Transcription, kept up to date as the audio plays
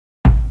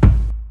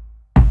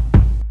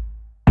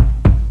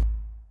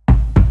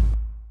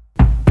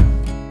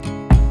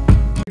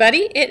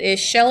everybody. It is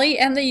Shelly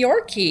and the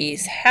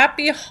Yorkies.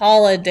 Happy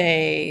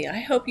holiday.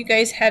 I hope you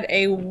guys had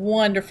a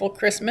wonderful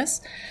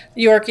Christmas.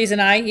 The Yorkies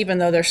and I, even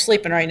though they're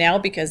sleeping right now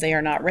because they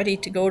are not ready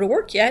to go to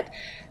work yet,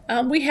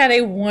 we had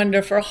a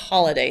wonderful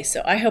holiday.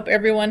 So I hope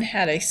everyone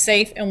had a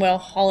safe and well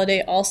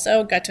holiday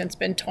also. Got to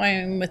spend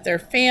time with their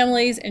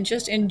families and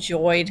just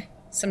enjoyed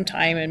some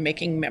time and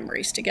making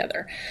memories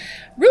together.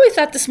 Really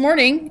thought this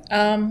morning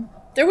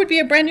there would be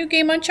a brand new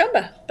game on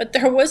Chumba, but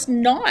there was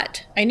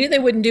not. I knew they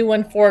wouldn't do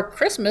one for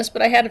Christmas,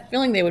 but I had a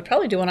feeling they would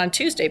probably do one on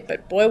Tuesday,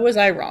 but boy was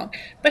I wrong.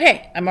 But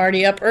hey, I'm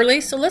already up early,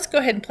 so let's go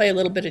ahead and play a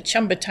little bit of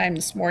Chumba time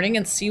this morning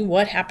and see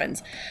what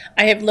happens.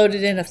 I have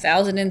loaded in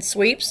 1,000 in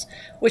sweeps,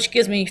 which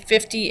gives me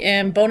 50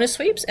 in bonus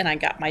sweeps, and I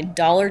got my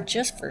 $1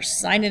 just for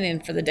signing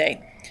in for the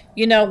day.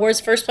 You know, where's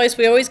the first place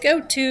we always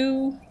go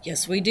to?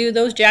 Yes, we do,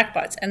 those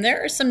jackpots. And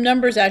there are some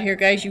numbers out here,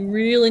 guys, you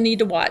really need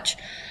to watch.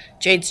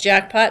 Jade's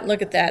jackpot,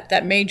 look at that.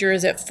 That major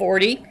is at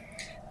 40.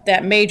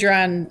 That major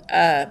on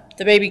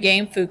the baby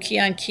game,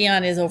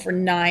 Keon is over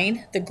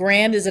 9. The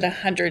grand is at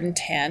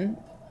 110.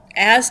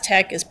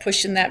 Aztec is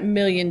pushing that $1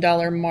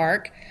 million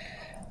mark.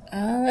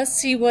 Let's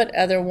see what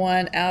other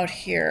one out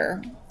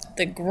here.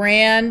 The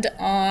grand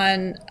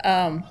on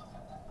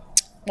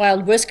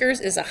Wild Whiskers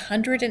is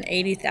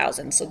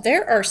 180,000. So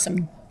there are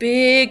some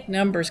big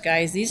numbers,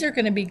 guys. These are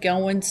going to be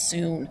going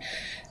soon.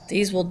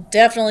 These will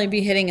definitely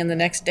be hitting in the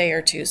next day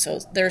or two, so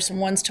there are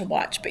some ones to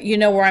watch. But you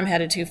know where I'm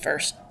headed to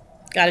first.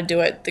 Got to do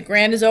it. The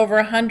grand is over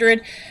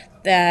 100.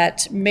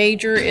 That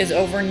major is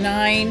over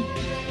 9.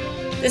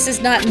 This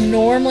is not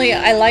normally,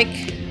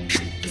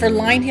 for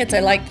line hits,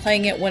 I like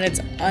playing it when it's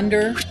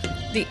under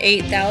the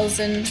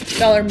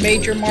 $8,000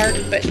 major mark,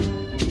 but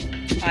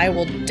I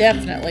will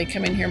definitely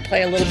come in here and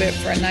play a little bit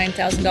for a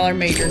 $9,000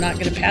 major. Not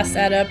going to pass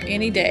that up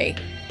any day.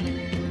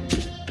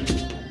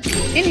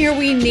 In here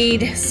we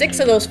need 6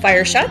 of those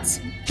fire shots,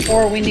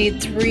 or we need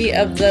 3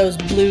 of those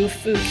blue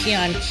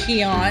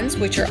Keons,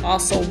 which are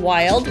also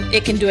wild.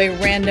 It can do a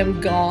random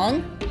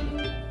gong.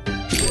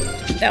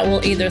 That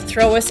will either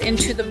throw us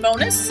into the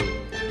bonus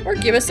or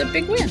give us a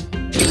big win.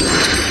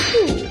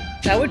 Ooh,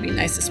 that would be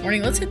nice this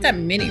morning. Let's hit that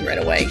mini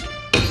right away.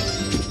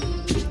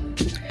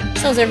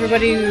 So is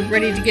everybody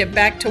ready to get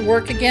back to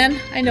work again?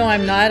 I know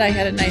I'm not. I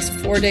had a nice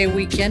 4-day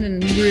weekend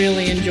and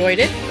really enjoyed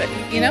it, but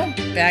you know,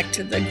 back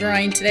to the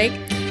grind today.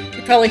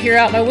 You probably hear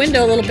out my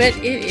window a little bit.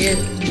 It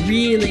is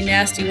really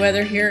nasty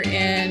weather here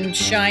in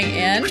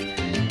Cheyenne.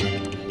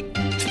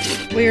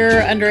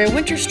 We're under a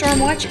winter storm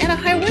watch and a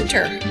high wind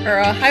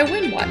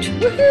watch.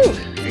 Woohoo!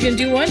 If you're gonna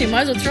do one, you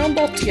might as well throw them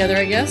both together,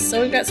 I guess.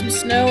 So we've got some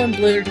snow and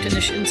blizzard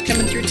conditions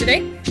coming through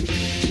today.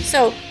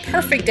 So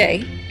perfect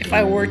day if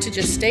I were to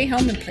just stay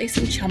home and play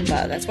some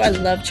Chumba. That's why I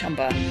love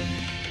Chumba.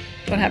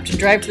 Don't have to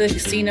drive to the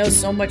casino,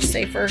 so much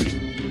safer.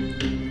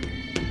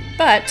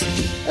 But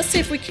let's see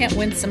if we can't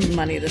win some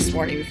money this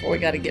morning before we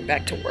got to get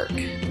back to work.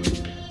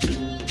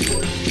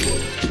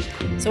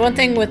 So one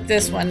thing with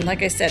this one,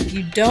 like I said,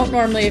 you don't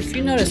normally, if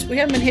you notice, we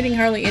haven't been hitting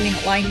hardly any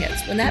line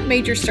hits. When that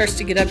major starts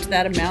to get up to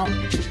that amount,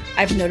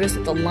 I've noticed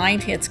that the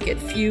line hits get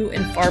few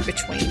and far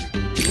between.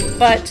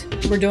 But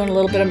we're doing a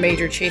little bit of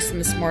major chasing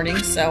this morning,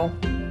 so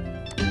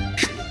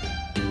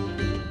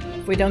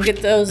if we don't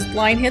get those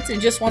line hits and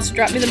it just wants to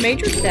drop me the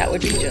major, that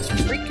would be just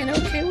freaking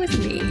okay with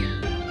me.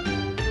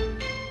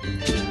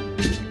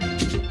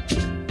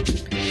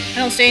 I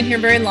don't stay in here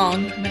very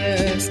long. I'm going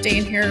to stay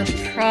in here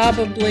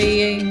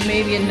probably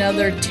maybe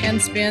another 10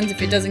 spins.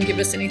 If it doesn't give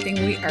us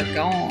anything, we are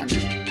gone.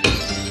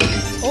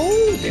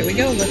 Oh, there we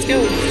go. Let's go.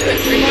 Let's do it.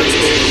 3 more.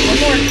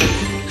 1 more.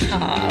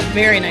 Ah,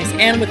 very nice.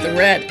 And with the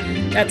red.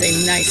 That's a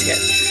nice hit.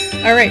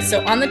 All right,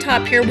 so on the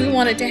top here, we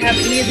want it to have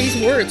any of these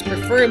words,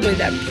 preferably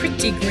that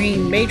pretty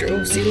green major.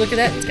 Oh, see, look at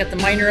that. It's got the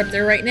minor up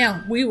there right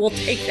now. We will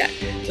take that.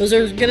 Those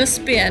are going to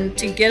spin.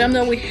 To get them,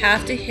 though, we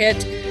have to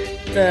hit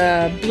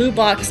the blue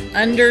box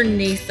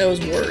underneath those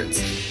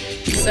words.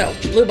 So,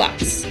 blue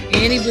box.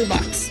 Any blue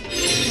box.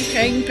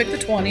 Okay, you can pick the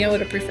 20. I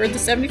would have preferred the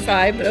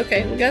 75, but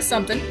okay, we got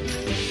something.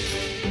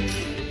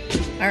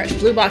 Alright,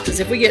 blue boxes.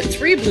 If we get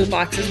 3 blue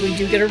boxes, we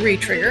do get a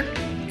re-trigger.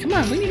 Come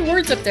on, we need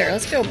words up there.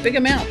 Let's go. Big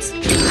amounts.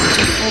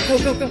 Oh, go,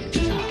 go, go.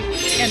 Oh,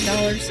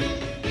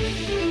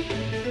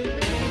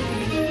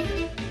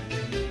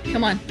 $10.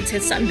 Come on, let's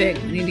hit something big.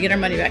 We need to get our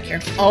money back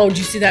here. Oh, did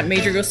you see that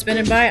major go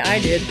spinning by?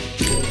 I did.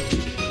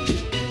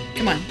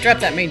 Come on, drop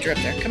that major up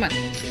there. Come on.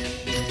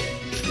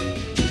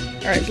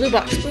 All right, blue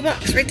box,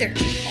 right there.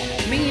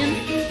 Oh, man.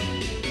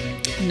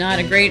 Not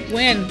a great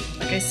win.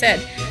 Like I said,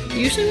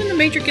 usually when the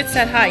major gets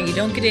that high, you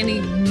don't get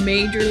any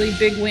majorly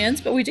big wins,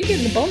 but we did get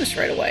in the bonus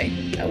right away.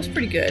 That was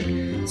pretty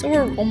good. So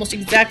we're almost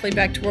exactly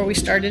back to where we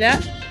started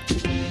at.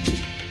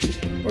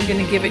 We're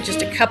going to give it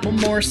just a couple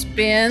more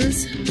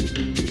spins.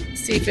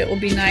 See if it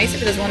will be nice.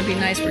 If it doesn't want to be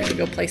nice, we're going to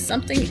go play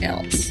something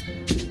else.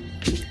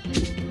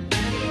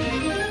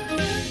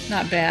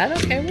 Not bad.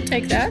 Okay, we'll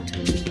take that.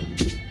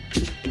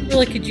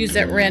 Really could use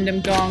that random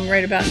gong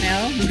right about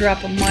now.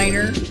 Drop a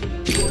minor.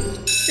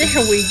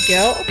 There we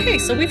go. Okay,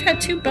 so we've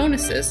had 2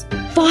 bonuses.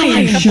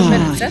 Fire shot.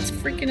 Minutes. That's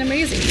freaking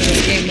amazing for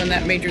this game when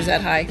that major's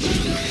that high.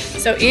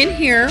 So in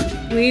here,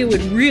 we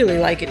would really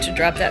like it to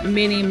drop that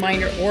mini,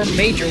 minor, or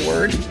major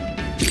word.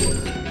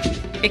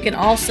 It can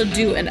also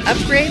do an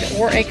upgrade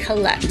or a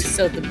collect.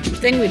 So the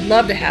thing we'd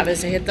love to have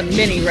is to hit the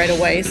mini right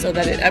away so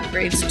that it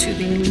upgrades to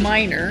the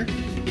minor.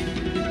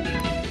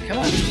 Come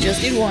on,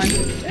 just need one.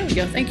 There we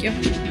go, thank you.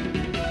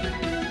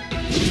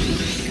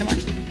 Come on.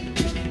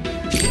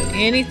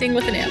 Anything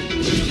with an M.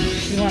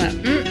 We want a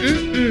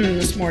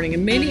this morning, a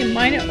mini, a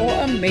minor, or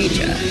a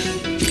major.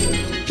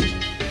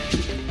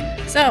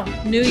 So,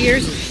 New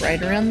Year's is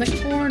right around the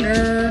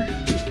corner.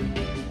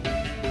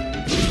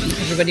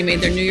 Everybody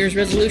made their New Year's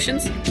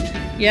resolutions?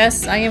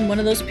 Yes, I am one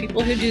of those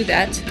people who do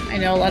that. I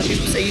know a lot of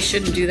people say you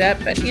shouldn't do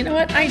that, but you know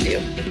what? I do.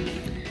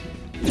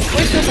 It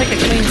always feels like a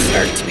clean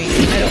start to me.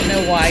 I don't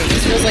know why. It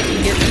just feels like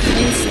you get a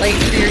clean slate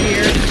for your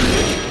year.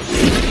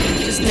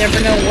 You just never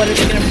know what it's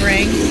going to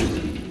bring.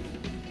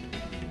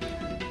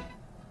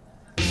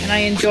 And I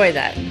enjoy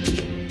that.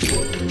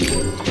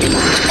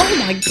 Oh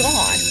my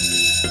god!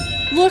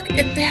 Look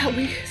at that!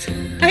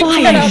 I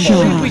cannot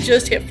believe we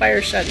just hit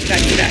fire shots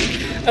back to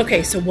back.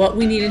 Okay, so what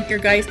we need in here,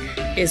 guys,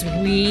 is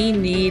we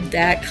need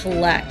that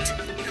collect.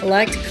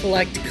 Collect,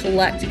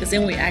 because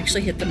then we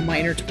actually hit the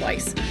minor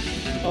twice.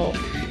 Oh,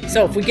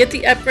 so if we get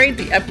the upgrade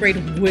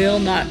will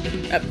not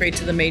upgrade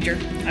to the major.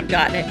 I've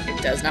gotten it.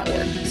 It does not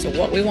work. So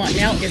what we want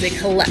now is a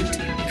collect.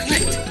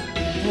 Collect.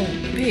 Oh,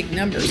 big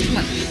numbers. Come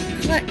on.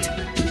 Collect.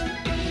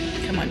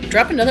 Come on.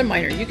 Drop another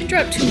minor. You can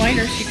drop 2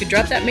 minors. You could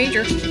drop that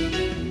major.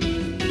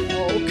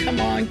 Oh, come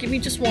on. Give me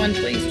just one,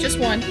 please. Just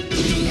one.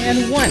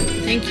 And 1.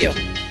 Thank you.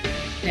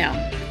 Now,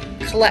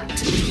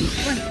 collect.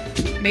 Come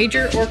on.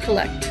 Major or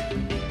collect.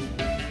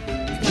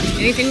 Come on.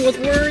 Anything with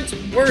words?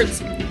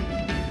 Words.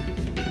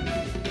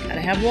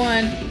 Gotta have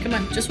 1. Come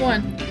on. Just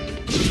 1.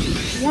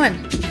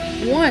 1.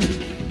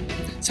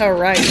 It's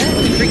alright. That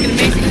was freaking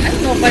amazing. I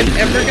don't know if I've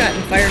ever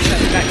gotten fire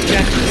shots back to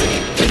back in this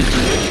game.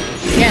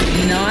 Again,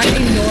 not a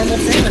normal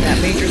thing when that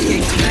major's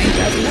getting to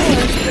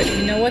 $9,000, but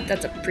you know what?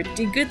 That's a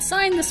pretty good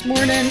sign this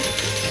morning.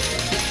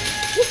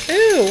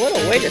 Woohoo! What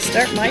a way to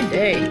start my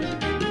day.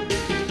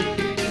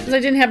 Because I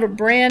didn't have a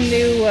brand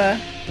new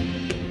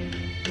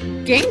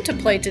game to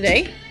play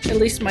today. At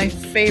least my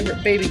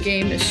favorite baby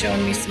game is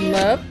showing me some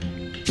love.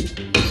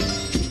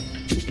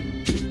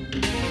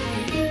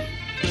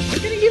 We're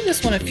going to give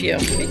this one a few.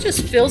 It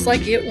just feels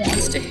like it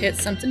wants to hit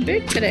something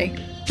big today.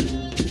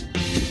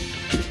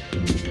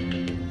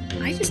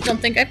 I just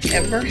don't think I've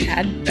ever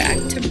had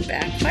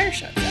back-to-back fire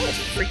shots. That was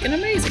freaking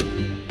amazing.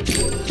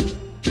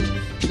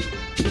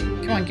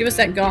 Come on, give us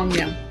that gong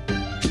now.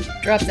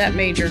 Drop that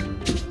major.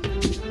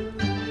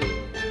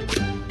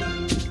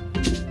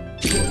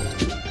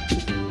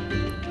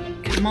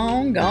 Come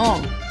on,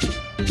 gong.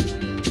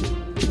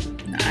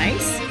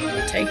 Nice.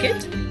 Take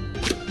it.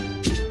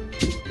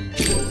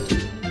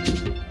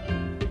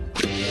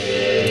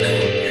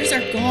 There's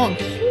our gong.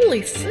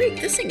 Holy freak,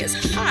 this thing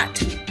is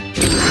hot.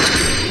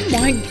 Oh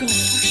my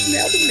gosh,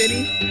 now the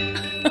mini.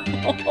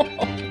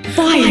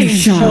 Fire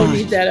shot. I don't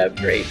need that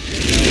upgrade.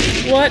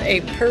 What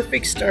a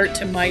perfect start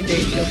to my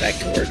day to go back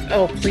to work.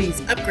 Oh,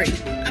 please, upgrade.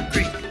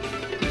 Upgrade.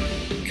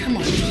 Come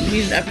on, we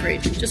need an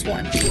upgrade. Just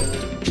 1.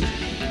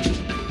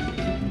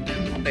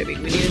 Come on, baby,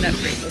 we need an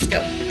upgrade. Let's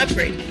go.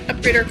 Upgrade.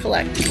 Upgrade or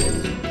collect.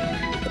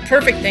 The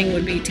perfect thing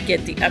would be to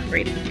get the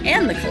upgrade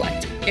and the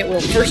collect. It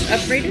will first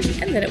upgrade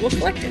it, and then it will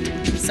collect it.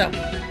 So,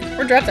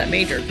 or drop that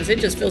major, because it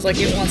just feels like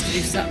it wants to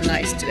do something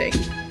nice today.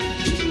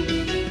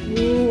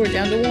 Ooh, we're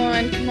down to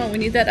 1. Come on, we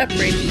need that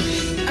upgrade.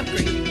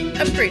 Upgrade.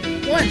 Upgrade.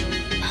 1.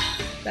 Oh,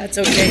 that's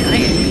okay. I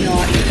am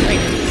not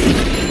complaining.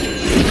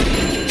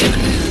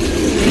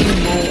 Holy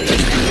moly. Check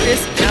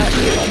this out.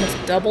 We've almost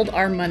doubled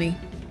our money.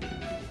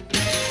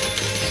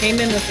 Came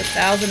in with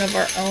 1,000 of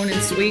our own in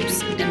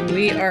sweeps, and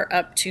we are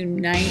up to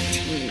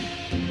 19.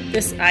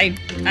 This, I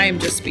am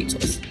just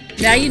speechless.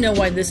 Now you know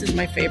why this is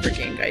my favorite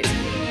game, guys.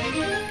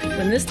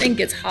 When this thing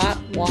gets hot,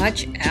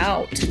 watch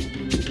out.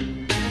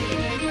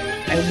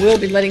 I will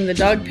be letting the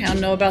dog pound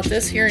know about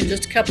this here in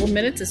just a couple of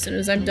minutes as soon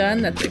as I'm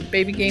done, that the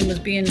baby game was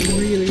being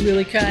really,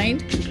 really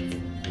kind.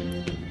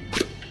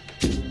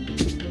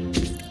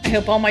 I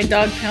hope all my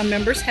dog pound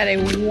members had a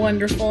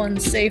wonderful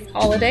and safe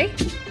holiday.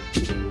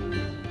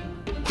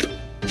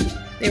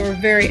 They were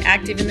very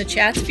active in the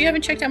chats. If you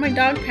haven't checked out my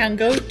dog pound,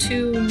 go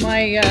to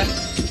my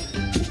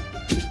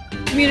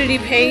community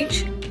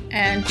page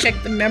and check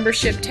the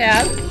membership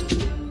tab.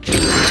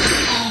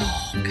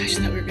 Oh gosh,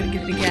 I thought we were going to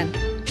get it again.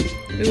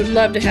 We would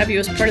love to have you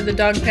as part of the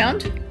dog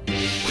pound.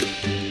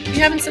 If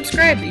you haven't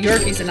subscribed, the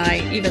Yorkies and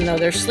I, even though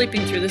they're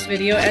sleeping through this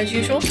video as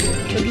usual,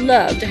 would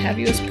love to have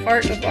you as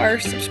part of our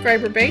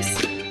subscriber base.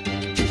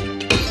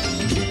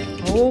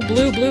 Oh,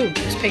 blue.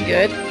 Let's pay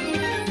good.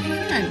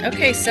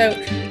 Okay, so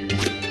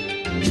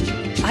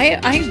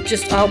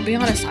I'll be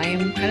honest, I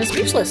am kind of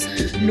speechless.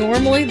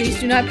 Normally, these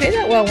do not pay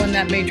that well when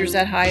that major's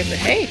that high, but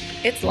hey,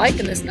 it's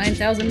liking this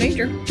 9,000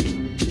 major.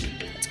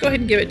 Let's go ahead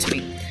and give it to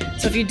me.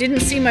 So if you didn't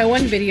see my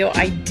one video,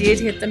 I did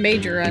hit the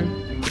major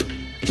on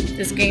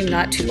this game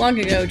not too long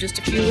ago, just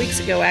a few weeks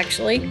ago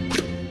actually.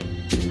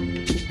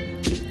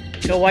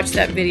 Go watch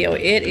that video.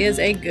 It is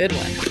a good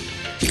one.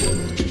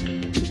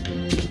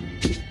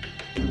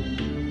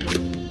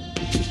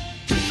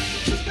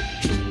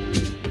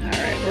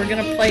 Alright, we're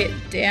going to play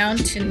it down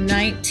to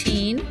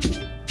 19.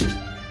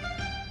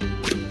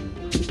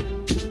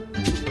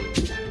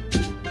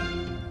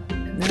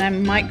 And then I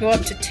might go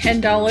up to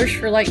 $10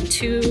 for like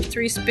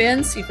 2-3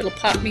 spins, see if it'll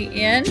pop me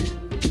in.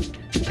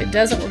 If it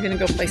doesn't, we're going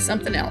to go play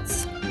something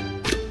else.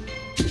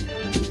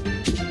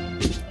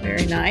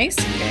 Very nice.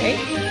 Okay.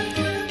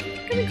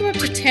 I'm going to go up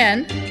to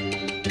 10.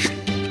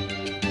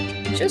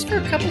 Just for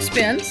a couple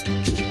spins.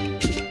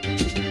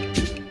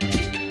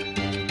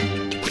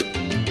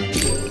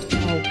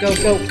 Oh, go,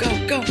 go, go,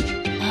 go.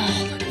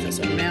 Oh, look at those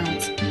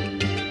amounts.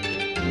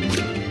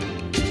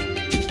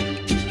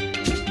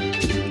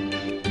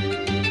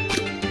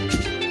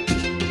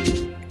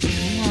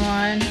 Come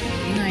on.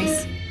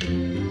 Nice.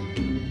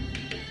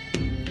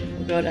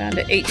 We'll go down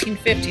to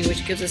 18.50,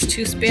 which gives us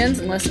 2 spins,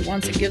 unless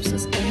it gives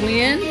us a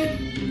win.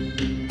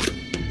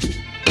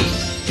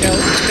 Go,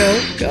 go,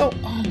 go.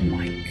 Oh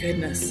my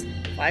goodness.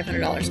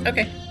 $500.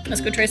 Okay, let's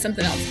go try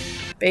something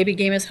else. Baby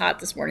game is hot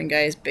this morning,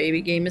 guys.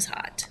 Baby game is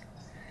hot.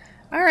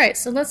 Alright,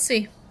 so let's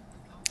see.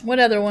 What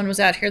other one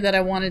was out here that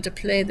I wanted to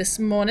play this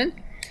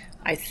morning?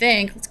 I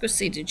think, let's go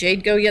see. Did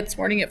Jade go yet this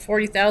morning at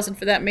 40,000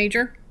 for that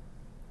major?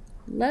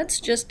 Let's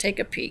just take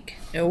a peek.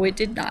 No, it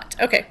did not.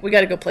 Okay, we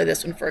got to go play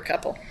this one for a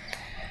couple.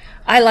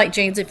 I like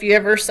Jane's. If you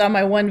ever saw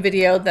my one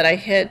video that I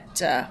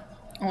hit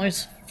only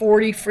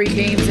 40 free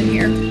games in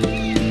here.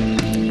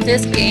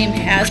 This game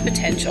has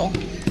potential,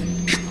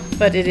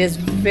 but it is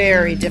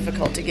very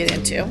difficult to get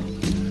into.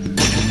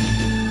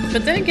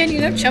 But then again,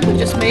 you know, Chumba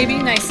just may be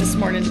nice this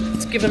morning.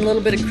 It's giving a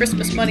little bit of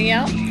Christmas money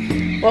out.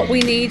 What we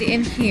need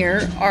in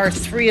here are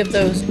 3 of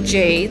those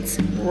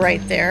jades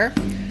right there.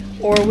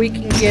 Or we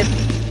can get,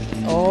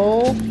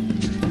 oh,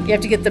 you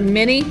have to get the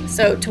mini.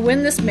 So to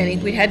win this mini,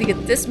 we had to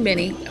get this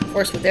mini, of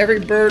course, with every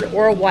bird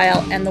or a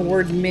while and the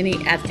word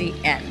mini at the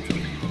end.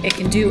 It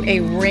can do a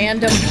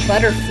random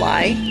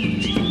butterfly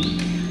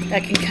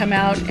that can come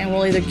out and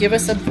will either give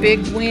us a big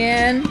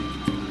win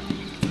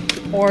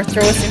or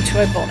throw us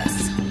into a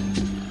bonus.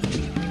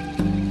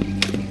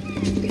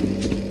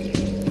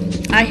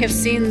 I have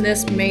seen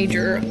this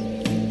major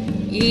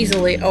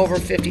easily over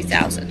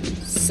 50,000,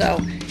 so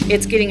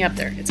it's getting up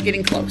there. It's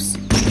getting close,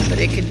 but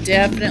it could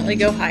definitely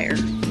go higher.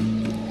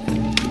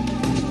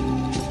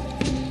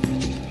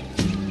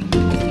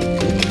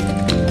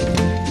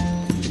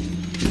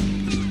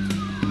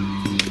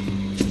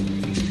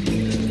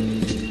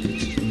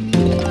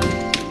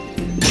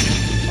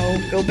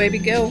 Go, baby,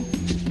 go.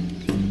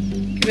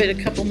 Give it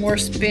a couple more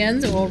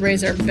spins and we'll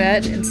raise our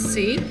bet and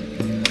see.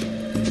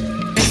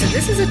 Okay, so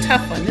this is a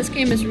tough one. This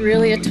game is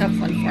really a tough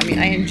one for me.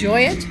 I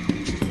enjoy it,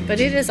 but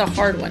it is a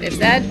hard one. If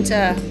that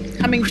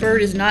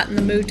hummingbird is not in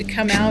the mood to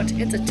come out,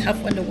 it's a tough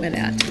one to win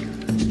at.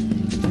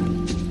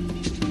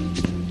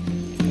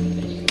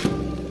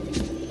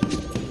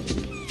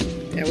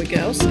 There we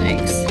go,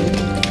 snakes.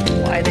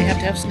 Why they have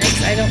to have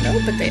snakes, I don't know,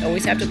 but they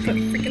always have to put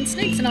freaking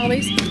snakes in all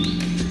these.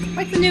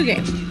 Like the new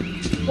game.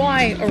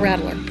 Why a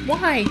rattler?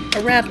 Why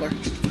a rattler?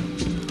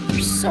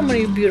 There's so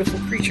many beautiful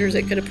creatures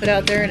they could have put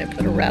out there and it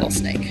put a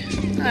rattlesnake.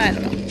 I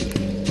don't know.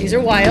 These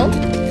are wild.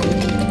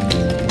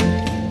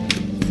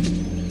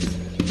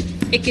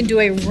 It can do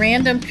a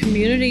random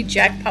community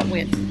jackpot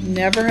win.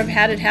 Never have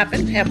had it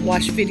happen. Have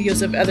watched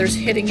videos of others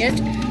hitting it.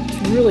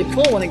 It's really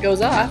cool when it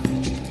goes off.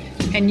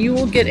 And you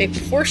will get a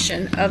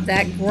portion of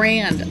that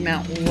grand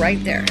amount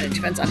right there. And it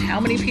depends on how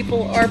many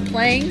people are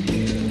playing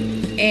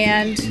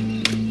and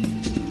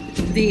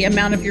the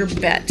amount of your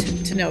bet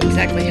to know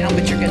exactly how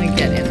much you're going to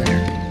get in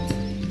there.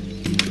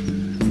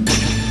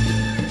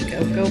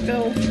 Go, go,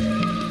 go.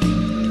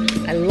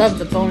 I love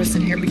the bonus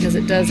in here because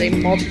it does a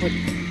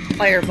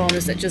multiplier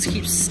bonus that just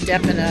keeps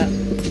stepping up.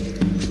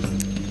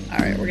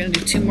 Alright, we're going to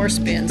do 2 more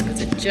spins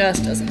because it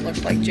just doesn't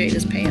look like Jade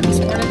is paying this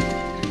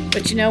morning.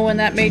 But you know, when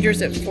that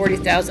major's at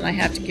 40,000, I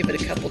have to give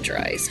it a couple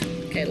tries.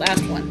 Okay,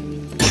 last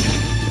one.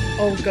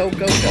 Oh, go,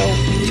 go, go.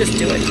 Just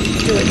do it.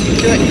 Do it,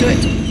 do it, do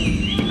it.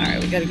 Alright,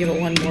 we gotta give it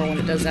one more when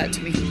it does that to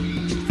me.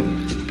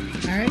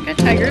 Alright, got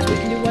tigers. We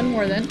can do one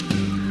more then.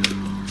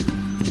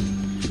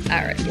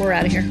 Alright, we're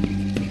out of here.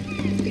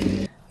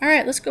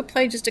 Alright, let's go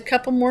play just a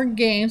couple more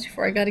games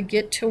before I gotta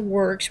get to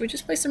work. Should we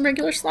just play some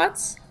regular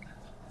slots?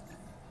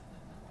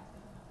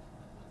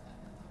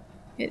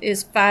 It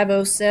is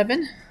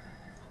 5:07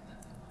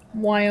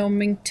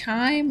 Wyoming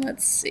time.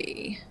 Let's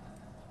see.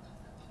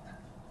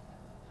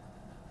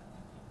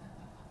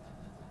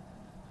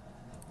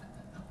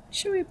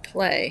 Should we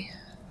play?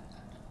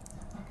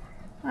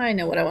 I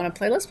know what I want to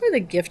play. Let's play the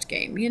gift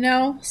game. You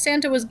know,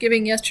 Santa was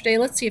giving yesterday.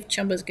 Let's see if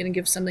Chumba's going to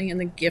give something in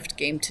the gift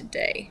game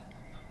today.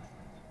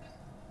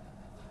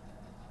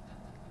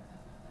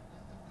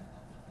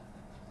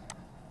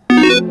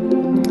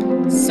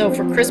 So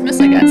for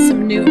Christmas, I got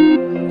some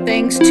new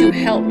things to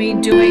help me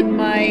doing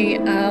my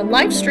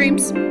live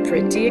streams.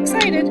 Pretty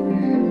excited.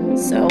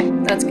 So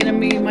that's going to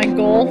be my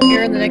goal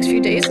here in the next few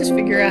days, is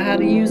figure out how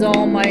to use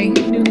all my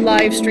new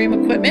live stream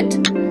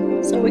equipment.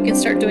 so we can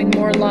start doing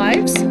more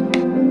lives.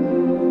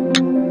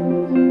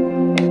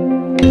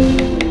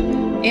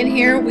 In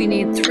here, we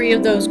need 3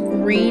 of those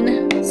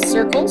green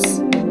circles.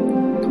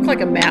 Look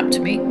like a map to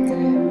me.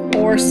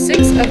 Or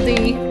 6 of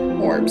the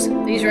orbs.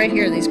 These right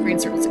here, these green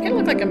circles. They kind of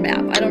look like a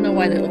map. I don't know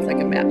why they look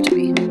like a map to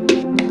me.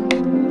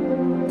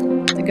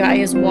 The guy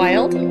is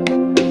wild.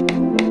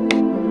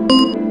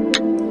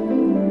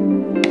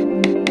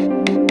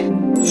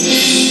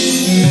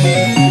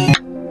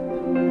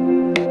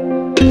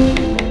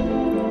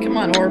 Come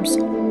on, orbs.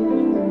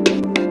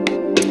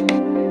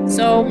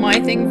 So my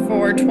thing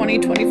for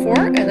 2024,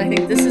 and I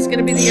think this is going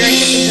to be the year I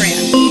hit the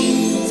grand.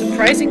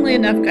 Surprisingly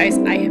enough, guys,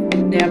 I have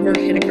never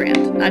hit a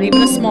grand. Not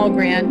even a small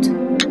grand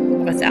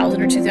of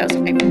 1,000 or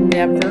 2,000. I've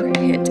never hit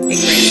a grand, which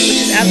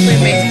is absolutely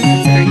amazing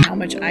considering how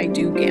much I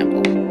do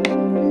gamble.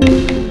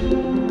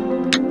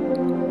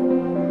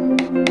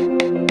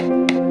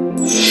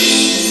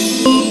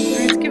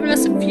 Alright, it's giving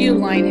us a few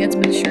line hits,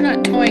 but it's sure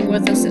not toying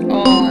with us at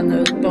all on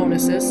those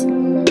bonuses.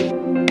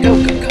 Go,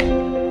 go, go.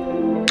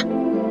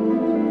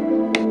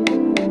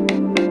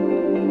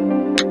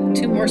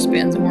 2 more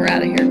spins and we're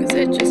out of here because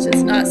it just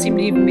does not seem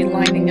to even be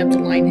lining up to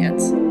line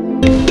hits.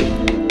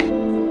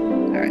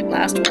 Alright,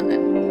 last one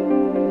then.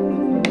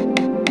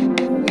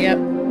 Yep,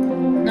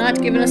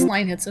 not giving us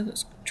line hits, so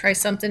let's try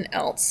something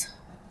else.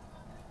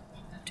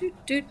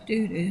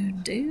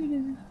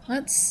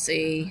 Let's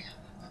see.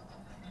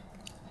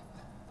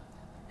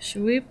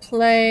 Should we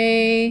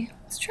play?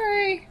 Let's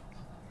try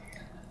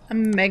a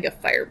Mega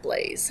Fire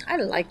Blaze. I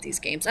like these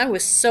games. I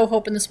was so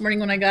hoping this morning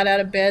when I got out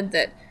of bed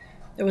that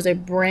there was a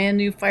brand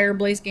new Fire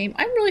Blaze game.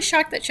 I'm really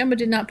shocked that Chumba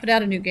did not put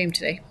out a new game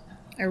today.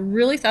 I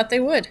really thought they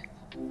would.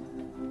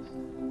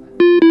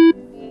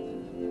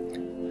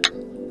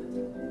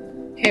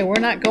 Okay, we're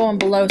not going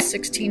below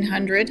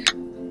 1,600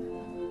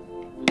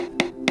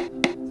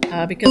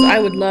 because I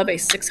would love a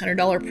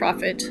 $600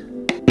 profit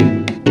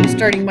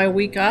starting my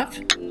week off.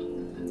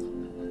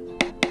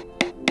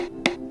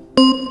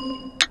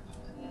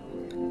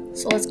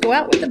 So let's go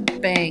out with a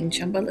bang,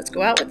 Chumba. Let's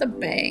go out with a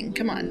bang.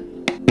 Come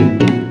on.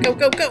 Go,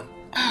 go, go.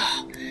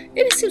 Oh,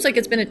 it seems like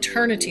it's been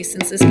eternity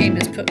since this game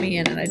has put me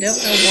in, and I don't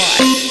know why.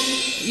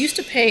 It used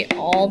to pay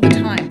all the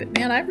time, but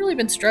man, I've really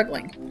been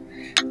struggling.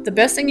 The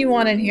best thing you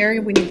want in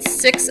here, we need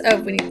 6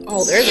 of,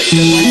 oh, there's a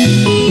good one.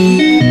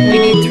 We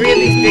need 3 of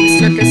these big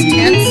circus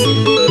tents,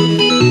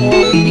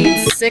 or we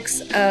need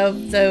 6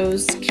 of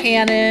those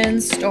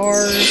cannons,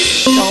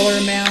 stars, dollar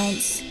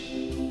amounts.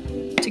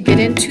 To get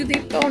into the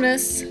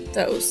bonus,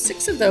 those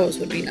 6 of those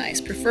would be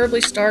nice,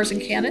 preferably stars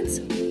and cannons.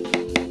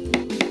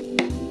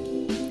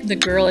 The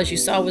girl, as you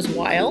saw, was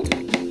wild.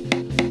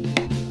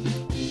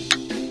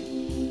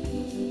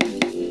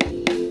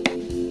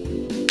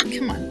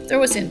 Come on,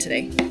 throw us in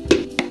today.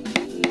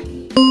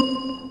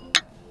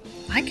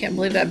 I can't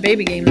believe that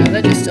baby game, though.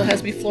 That just still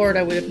has me floored.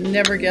 I would have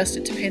never guessed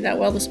it to pay that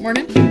well this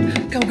morning.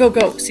 Go, go,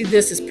 go. See,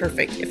 this is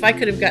perfect. If I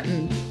could have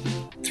gotten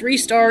 3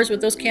 stars with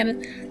those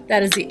cannons,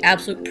 that is the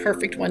absolute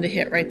perfect one to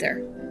hit right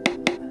there.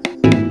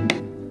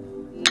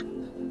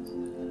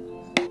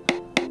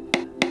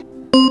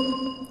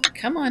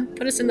 Come on,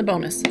 put us in the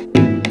bonus.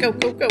 Go,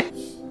 go, go.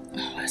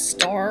 Oh, a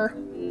star.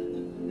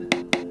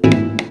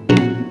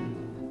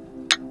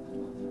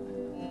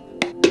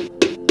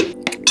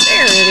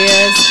 There it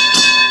is.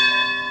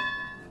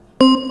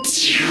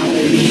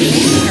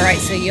 Alright,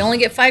 so you only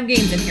get 5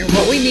 games in here.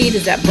 What we need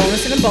is that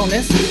bonus and a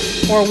bonus,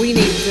 or we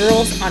need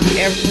girls on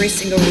every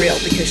single reel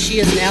because she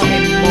is now a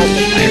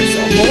multiplier. So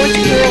a whole bunch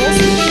of girls,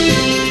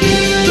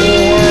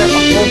 or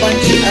a whole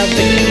bunch of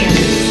the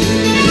cannons.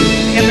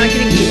 Okay, I'm not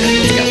getting either.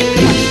 Let's go.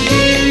 Come on.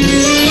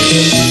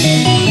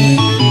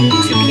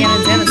 2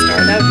 cannons and a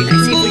star. That would be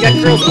nice. See, if we got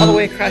girls all the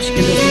way across, you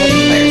get those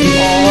multipliers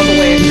all the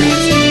way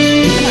across.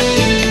 Come on,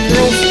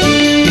 girls.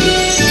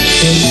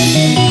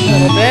 A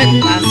little bit.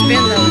 Last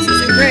spin, though. This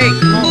isn't great.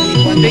 Come on, we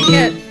need 1 big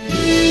hit.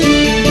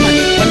 Come on,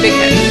 1 big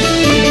hit.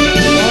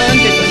 1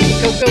 big one.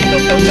 Go, go, go,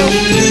 go, go.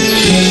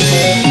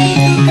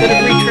 Could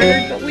have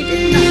re-triggered, but we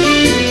did not.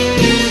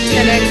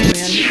 10x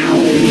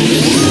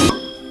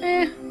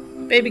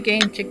win. Baby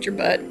game kicked your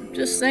butt.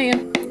 Just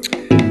saying.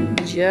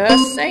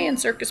 Just saying,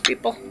 circus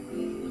people.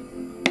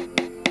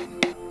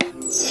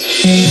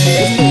 Just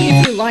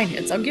a few line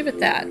hits. I'll give it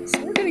that. So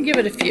we're going to give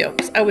it a few.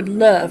 Because I would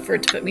love for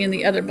it to put me in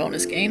the other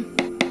bonus game.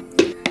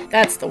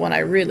 That's the one I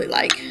really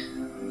like.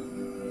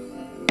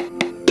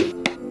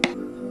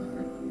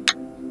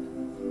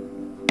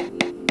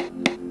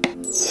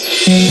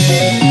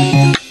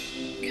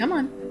 Come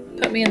on.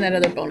 Put me in that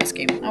other bonus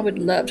game. I would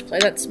love to play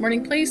that this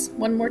morning, please.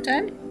 One more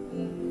time.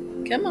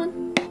 Come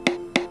on.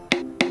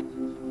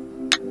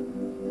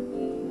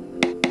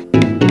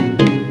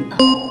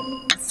 Oh,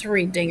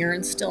 3 dinger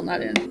and still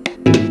not in.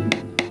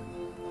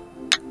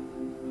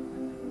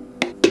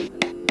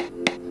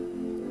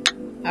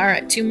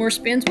 Alright, 2 more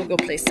spins. We'll go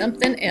play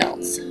something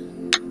else.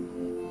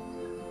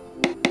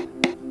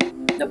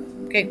 Nope.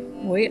 Okay,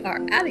 we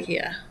are out of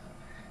here.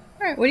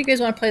 Alright, what do you guys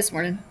want to play this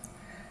morning?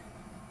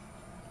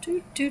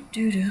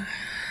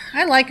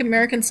 I like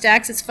American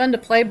Stacks. It's fun to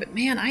play, but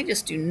man, I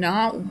just do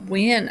not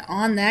win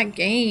on that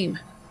game.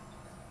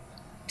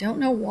 Don't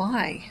know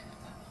why.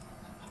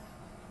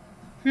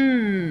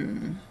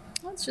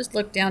 Let's just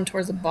look down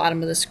towards the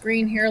bottom of the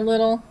screen here a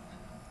little.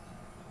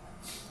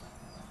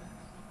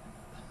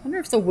 Wonder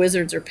if the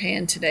wizards are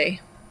paying today.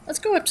 Let's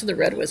go up to the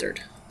red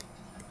wizard.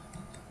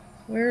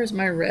 Where is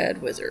my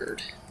red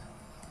wizard?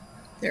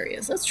 There he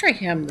is. Let's try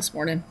him this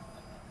morning.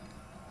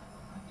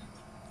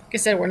 Like I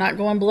said, we're not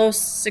going below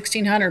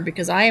 1,600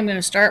 because I am going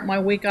to start my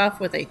week off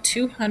with a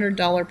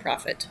 $200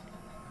 profit.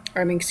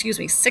 Or, I mean, excuse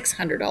me,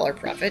 $600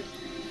 profit.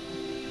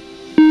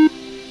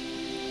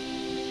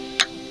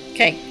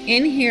 Okay,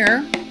 in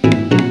here,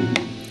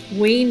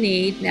 we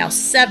need now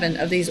 7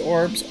 of these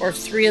orbs or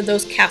 3 of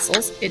those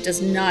castles. It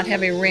does not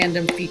have a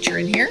random feature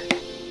in here.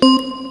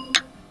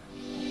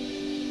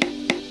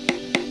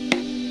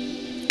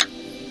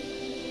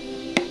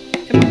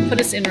 Come on, put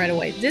us in right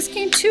away. This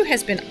game, too,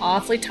 has been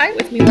awfully tight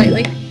with me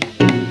lately.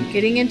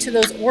 Getting into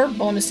those orb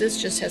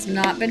bonuses just has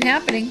not been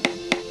happening.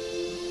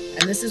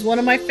 And this is one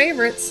of my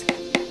favorites.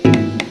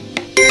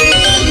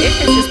 It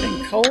has just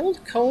been cold,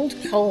 cold,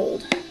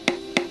 cold.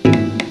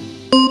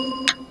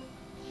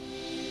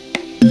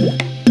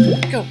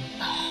 Go.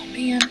 Oh,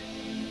 man.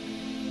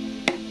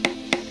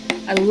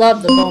 I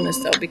love the bonus,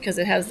 though, because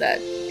it has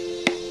that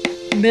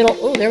middle...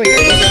 Oh, there we go.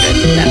 Those are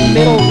good. That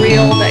middle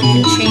reel that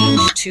can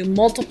change to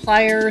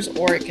multipliers,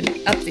 or it can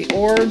up the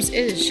orbs.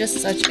 It is just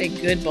such a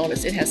good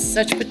bonus. It has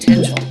such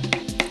potential.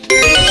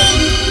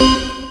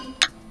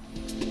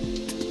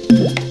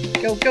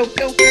 Go, go,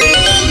 go.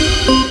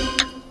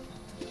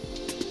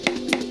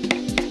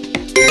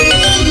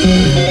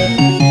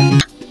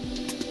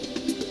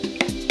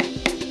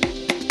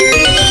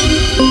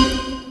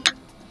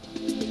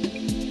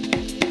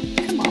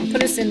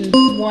 Put us in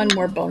one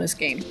more bonus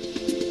game.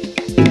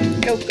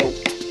 Go, go.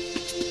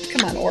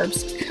 Come on,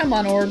 orbs. Come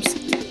on, orbs.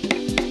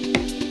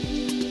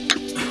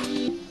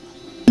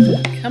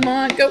 Come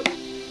on, go.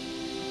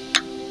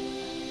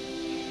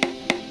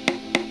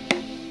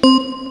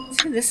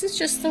 See, this is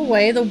just the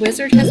way the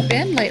wizard has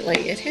been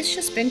lately. It has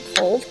just been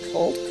cold,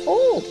 cold,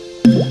 cold.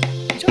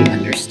 I don't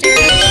understand.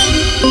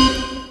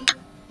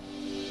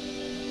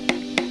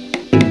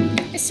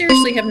 I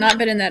seriously have not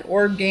been in that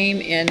orb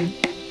game in...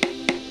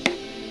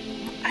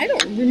 I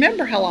don't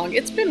remember how long.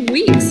 It's been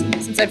weeks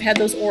since I've had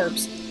those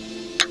orbs.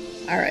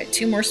 All right,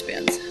 2 more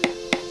spins.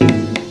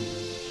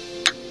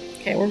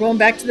 Okay, we're going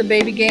back to the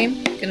baby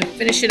game. Gonna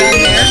finish it on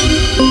there.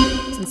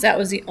 Since that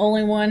was the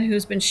only one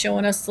who's been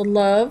showing us the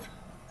love.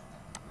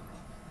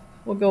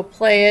 We'll go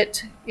play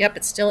it. Yep,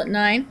 it's still at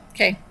 9.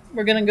 Okay,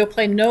 we're gonna go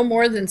play no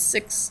more than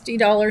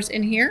 $60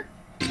 in here.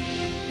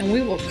 And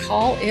we will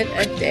call it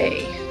a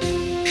day.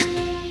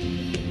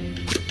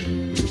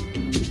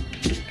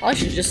 Probably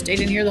should have just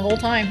stayed in here the whole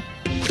time.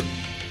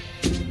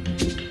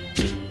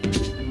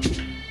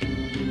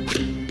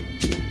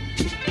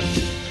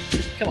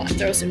 Come on,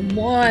 throw us in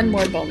one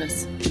more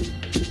bonus.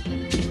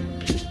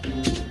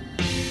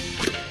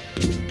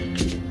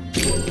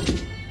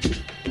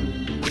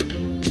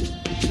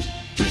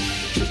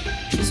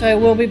 So I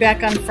will be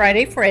back on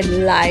Friday for a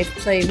live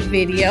play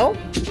video.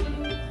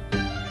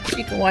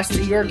 You can watch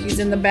the Yorkies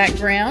in the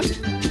background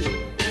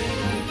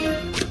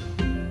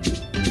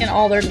in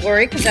all their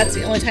glory, because that's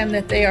the only time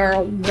that they are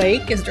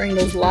awake is during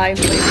those live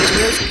play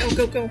videos.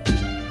 Go, go, go. Oh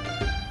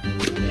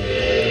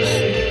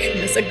my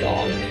goodness, a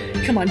gong.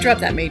 Come on, drop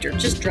that major.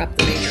 Just drop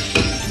the major.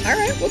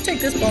 Alright, we'll take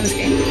this bonus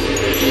game.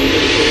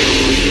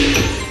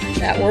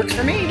 That works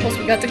for me. Plus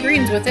we got the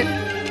greens with it.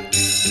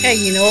 Okay,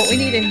 you know what we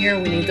need in here?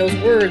 We need those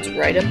words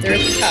right up there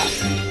at the top.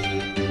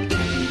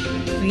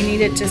 We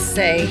need it to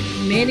say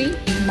mini,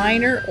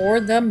 minor, or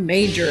the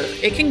major.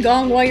 It can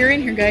gong while you're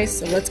in here, guys.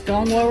 So let's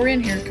gong while we're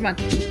in here. Come on.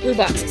 Blue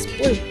boxes.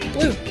 Blue.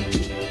 Blue.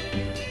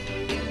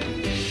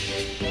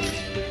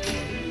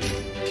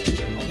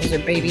 Oh, those are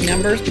baby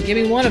numbers, but give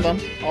me one of them.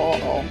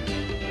 Uh-oh.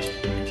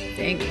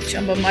 I think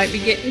Chumba might be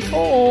getting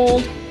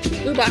cold.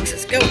 Blue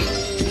boxes. Go.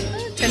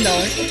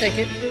 $10. We'll take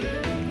it.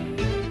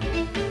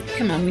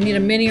 Come on. We need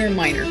a mini or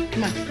minor.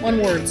 Come on.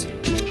 1 words.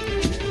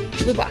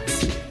 Blue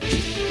box.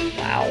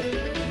 Wow.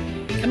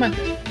 Come on.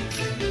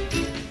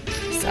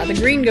 Saw the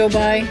green go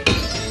by.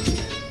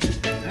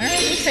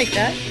 Alright, we'll take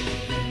that.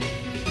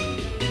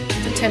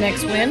 It's a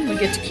 10x win. We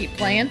get to keep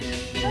playing.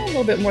 Oh, a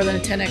little bit more than a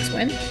 10x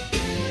win.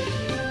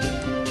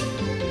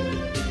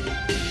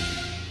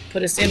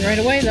 Put us in right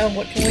away, though.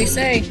 What can we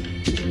say?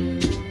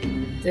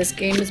 This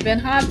game has been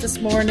hot this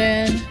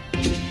morning.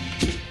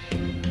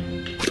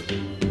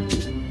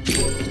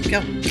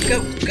 Go,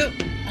 go, go.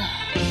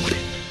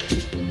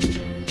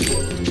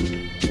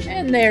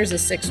 And there's a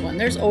 6th one.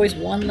 There's always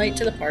one late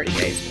to the party,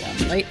 guys.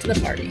 One late to the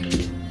party.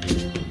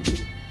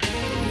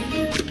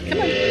 Come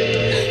on.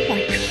 Oh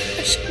my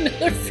gosh,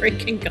 another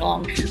freaking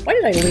gong. Why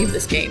did I leave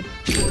this game?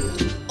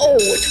 Oh,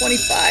 a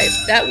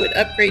 25. That would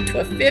upgrade to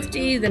a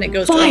 50. Then it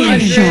goes to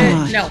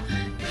 100. No,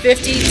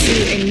 50 to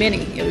a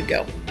mini it would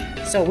go.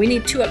 So we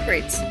need 2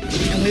 upgrades.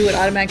 And we would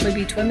automatically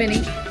be to a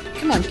mini.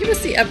 Come on, give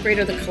us the upgrade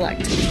or the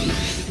collect.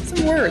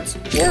 Some words.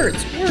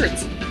 Words.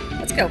 Words.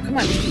 Let's Let's go. Come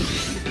on.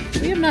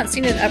 We have not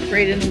seen an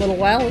upgrade in a little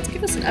while. Let's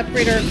give us an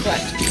upgrade or a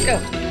collect. Let's go.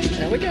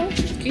 There we go.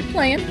 Keep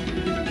playing.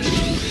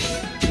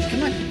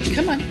 Come on.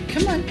 Come on.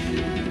 Come on.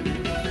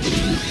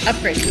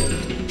 Upgrade.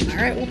 All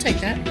right, we'll take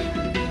that.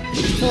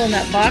 Fill in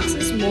that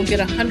boxes and we'll get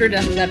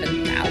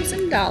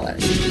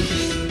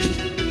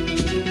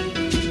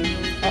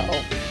 $111,000.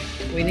 Uh-oh.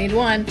 We need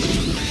one.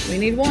 We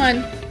need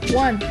one.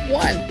 One.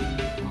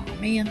 Oh,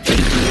 man.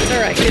 It's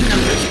all right. Good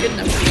numbers. Good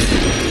numbers.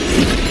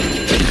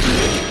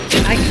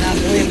 I cannot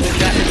believe we've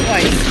gotten it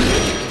twice.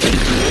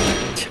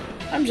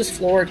 I'm just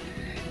floored.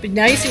 But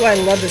now you see why I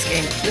love this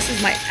game. This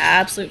is my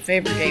absolute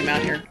favorite game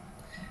out here.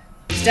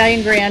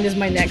 Stallion Grand is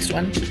my next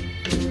one.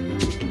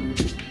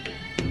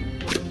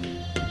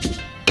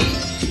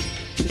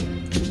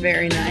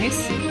 Very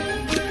nice.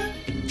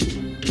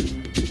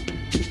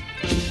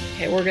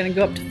 Okay, we're going to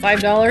go up to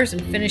 $5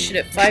 and finish it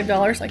at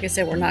 $5. Like I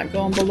said, we're not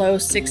going below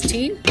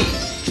 16.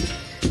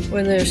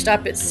 Whether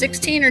stop at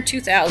 16 or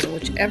 2,000,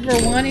 whichever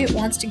one it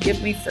wants to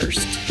give me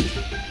first.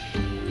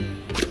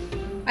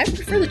 I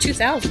prefer the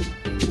 2,000.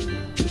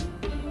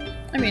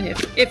 I mean,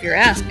 if you're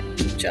asking,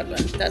 Chumba,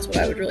 that's what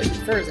I would really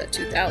prefer is that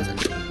 2,000.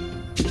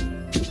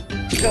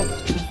 Go.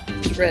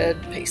 This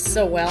red pays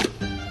so well.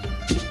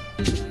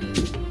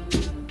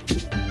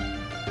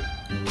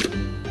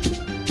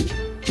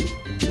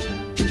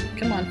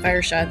 Come on,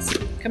 fire shots.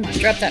 Come on,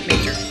 drop that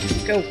major.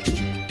 Go.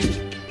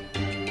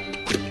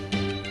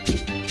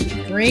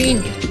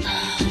 Green.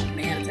 Oh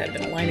man, if that had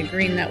been a line of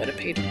green, that would have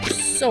paid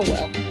so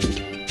well.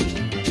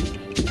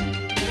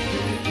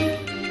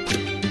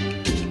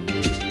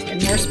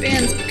 10 more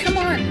spins. Come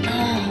on.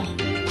 Oh.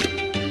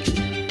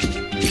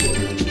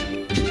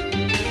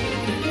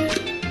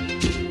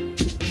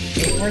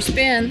 8 more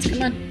spins.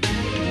 Come on.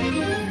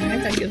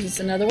 Alright, that gives us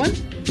another one.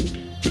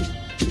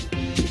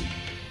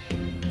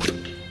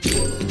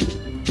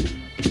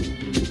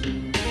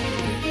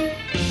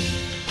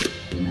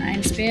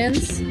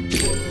 Spins.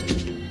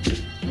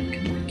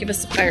 Come on, give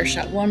us a fire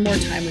shot one more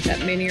time with that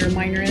mini or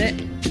minor in it.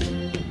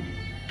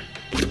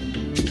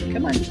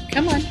 Come on,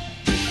 come on.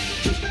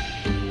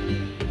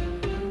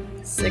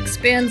 6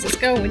 spins, let's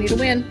go, we need a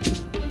win.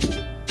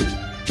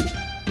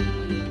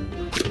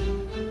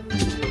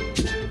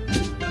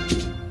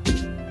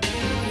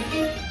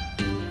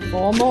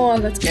 Four more,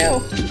 let's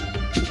go.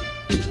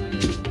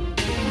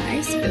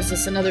 Nice, gives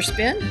us another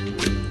spin.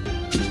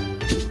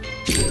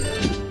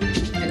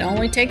 It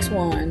only takes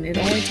one. It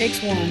only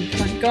takes one.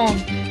 Come on, go on.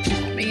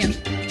 Oh, man.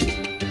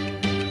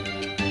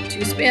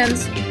 2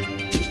 spins.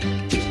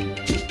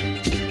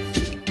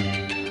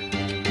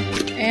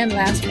 And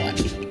last one.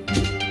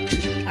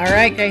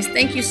 Alright, guys.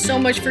 Thank you so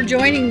much for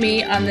joining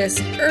me on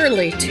this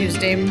early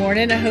Tuesday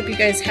morning. I hope you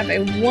guys have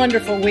a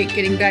wonderful week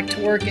getting back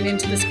to work and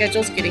into the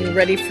schedules, getting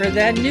ready for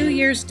that New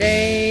Year's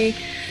Day.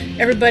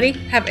 Everybody,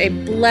 have a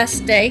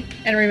blessed day.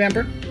 And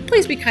remember,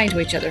 please be kind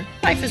to each other.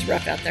 Life is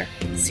rough out there.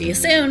 See you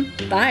soon.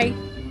 Bye.